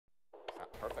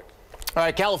Perfect. All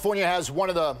right, California has one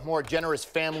of the more generous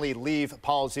family leave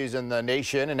policies in the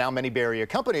nation, and now many Bay Area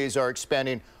companies are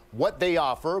expanding what they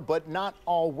offer, but not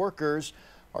all workers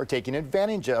are taking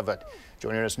advantage of it.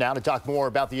 Joining us now to talk more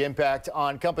about the impact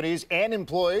on companies and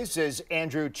employees is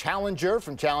Andrew Challenger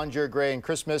from Challenger, Gray &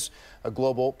 Christmas, a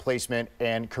global placement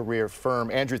and career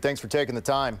firm. Andrew, thanks for taking the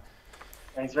time.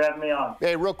 Thanks for having me on.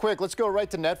 Hey, real quick, let's go right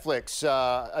to Netflix,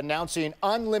 announcing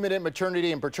unlimited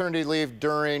maternity and paternity leave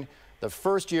during the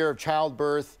first year of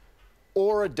childbirth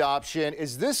or adoption.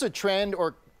 Is this a trend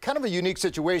or kind of a unique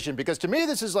situation? Because to me,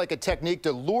 this is like a technique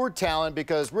to lure talent,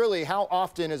 because really, how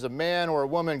often is a man or a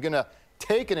woman going to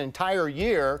take an entire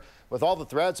year with all the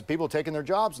threats of people taking their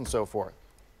jobs and so forth?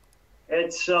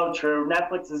 It's so true.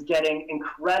 Netflix is getting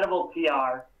incredible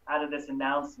PR out of this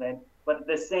announcement, but at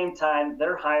the same time,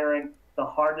 they're hiring the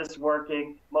hardest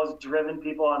working, most driven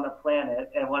people on the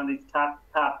planet at one of these top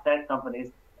tech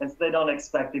companies. And so they don't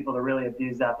expect people to really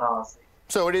abuse that policy.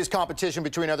 So it is competition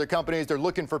between other companies. They're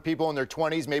looking for people in their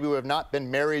 20s, maybe who have not been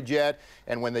married yet.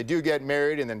 And when they do get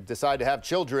married and then decide to have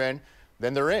children,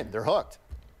 then they're in, they're hooked.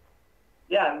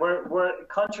 Yeah, we're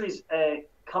countries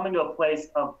coming to a place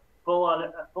of full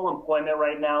employment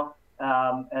right now.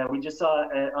 We just saw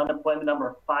an unemployment number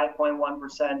of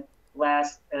 5.1%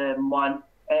 last month.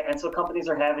 And so companies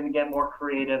are having to get more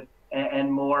creative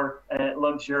and more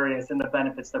luxurious in the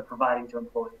benefits they're providing to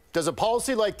employees. Does a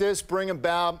policy like this bring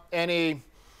about any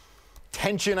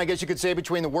tension, I guess you could say,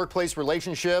 between the workplace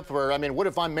relationship? Or, I mean, what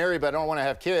if I'm married but I don't want to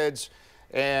have kids,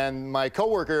 and my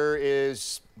coworker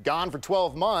is gone for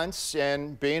 12 months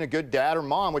and being a good dad or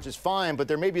mom, which is fine, but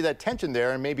there may be that tension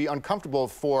there and may be uncomfortable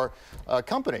for a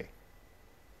company?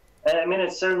 I mean,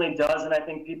 it certainly does, and I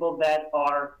think people that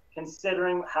are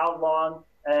considering how long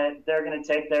they're going to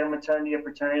take their maternity or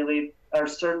paternity leave are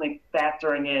certainly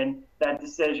factoring in that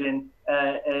decision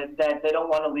that they don't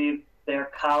want to leave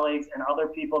their colleagues and other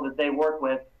people that they work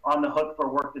with on the hook for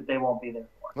work that they won't be there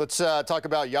for. Let's talk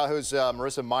about Yahoo's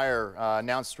Marissa Mayer.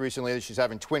 Announced recently that she's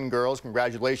having twin girls.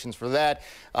 Congratulations for that.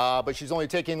 But she's only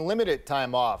taking limited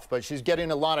time off. But she's getting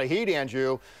a lot of heat,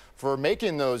 Andrew, for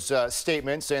making those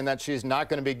statements, saying that she's not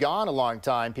going to be gone a long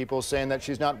time. People saying that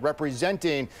she's not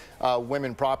representing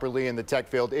women properly in the tech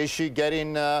field. Is she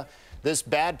getting this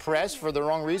bad press for the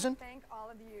wrong reason?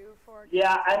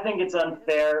 Yeah, I think it's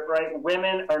unfair, right?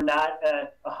 Women are not a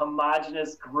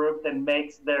homogenous group that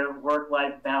makes their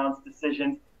work-life balance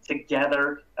decisions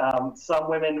together. Some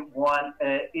women want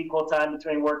equal time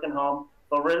between work and home,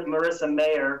 but Marissa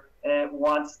Mayer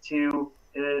wants to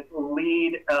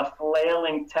lead a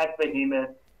flailing tech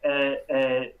behemoth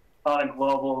on a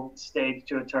global stage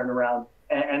to a turnaround.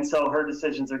 And so her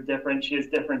decisions are different. She has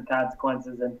different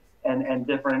consequences and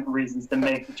different reasons to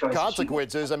make the choices.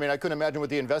 Consequences? I mean, I couldn't imagine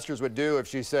what the investors would do if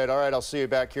she said, all right, I'll see you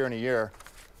back here in a year.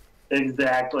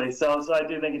 Exactly. So I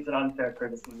do think it's an unfair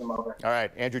criticism over. All right,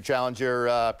 Andrew Challenger,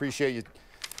 appreciate you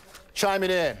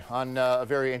chiming in on a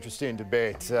very interesting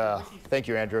debate. Thank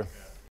you, Andrew.